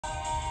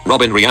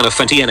Robyn Rihanna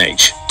Fenty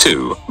NH.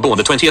 2. Born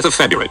the 20th of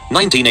February,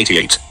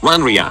 1988.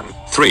 Ri'ænə.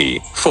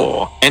 3.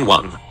 4.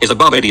 N1. Is a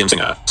Barbadian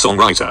singer,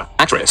 songwriter,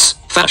 actress,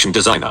 fashion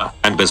designer,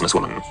 and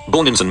businesswoman.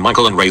 Born in St.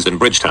 Michael and raised in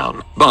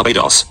Bridgetown,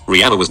 Barbados,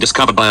 Rihanna was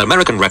discovered by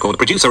American record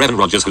producer Evan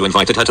Rogers, who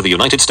invited her to the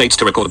United States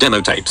to record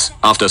demo tapes.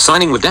 After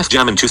signing with Def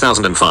Jam in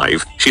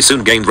 2005, she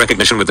soon gained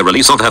recognition with the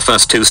release of her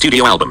first 2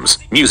 studio albums,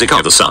 Music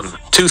of the Sun,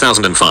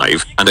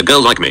 2005, and A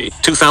Girl Like Me,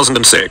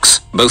 2006,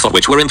 both of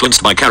which were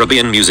influenced by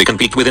Caribbean music and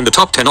peaked within the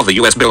top 10 of the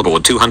US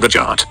Billboard 200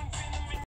 chart.